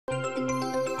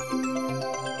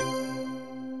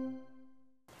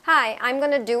Hi, I'm going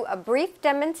to do a brief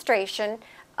demonstration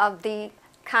of the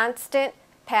constant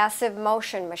passive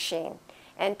motion machine.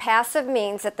 And passive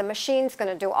means that the machine's going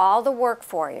to do all the work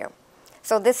for you.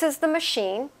 So this is the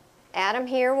machine. Adam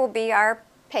here will be our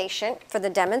patient for the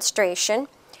demonstration.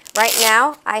 Right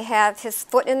now I have his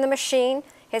foot in the machine.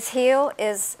 His heel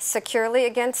is securely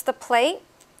against the plate.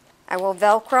 I will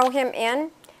Velcro him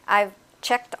in. I've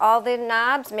checked all the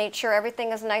knobs, made sure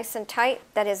everything is nice and tight,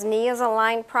 that his knee is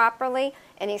aligned properly,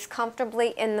 and he's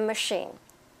comfortably in the machine.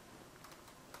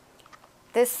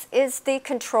 This is the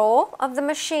control of the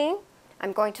machine.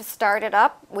 I'm going to start it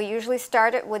up. We usually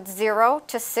start it with 0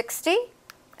 to 60.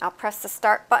 I'll press the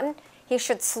start button. He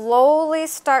should slowly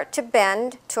start to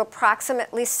bend to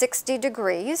approximately 60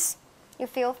 degrees. You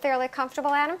feel fairly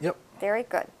comfortable, Adam? Yep. Very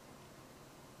good.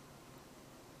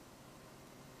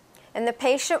 And the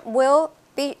patient will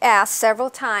be asked several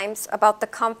times about the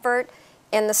comfort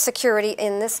and the security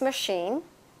in this machine.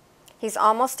 He's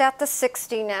almost at the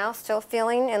 60 now, still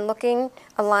feeling and looking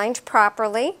aligned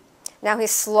properly. Now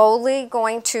he's slowly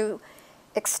going to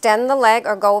extend the leg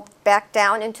or go back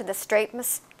down into the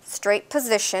straight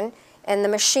position, and the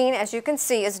machine, as you can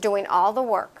see, is doing all the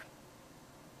work.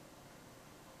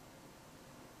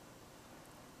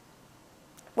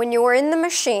 When you are in the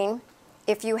machine,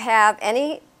 if you have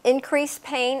any increased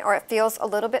pain or it feels a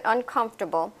little bit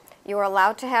uncomfortable, you are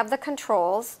allowed to have the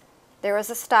controls. There is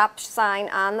a stop sign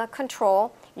on the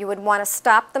control. You would want to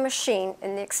stop the machine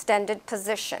in the extended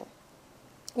position.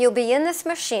 You'll be in this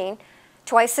machine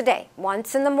twice a day,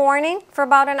 once in the morning for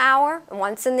about an hour and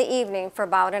once in the evening for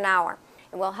about an hour.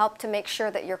 It will help to make sure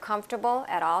that you're comfortable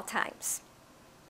at all times.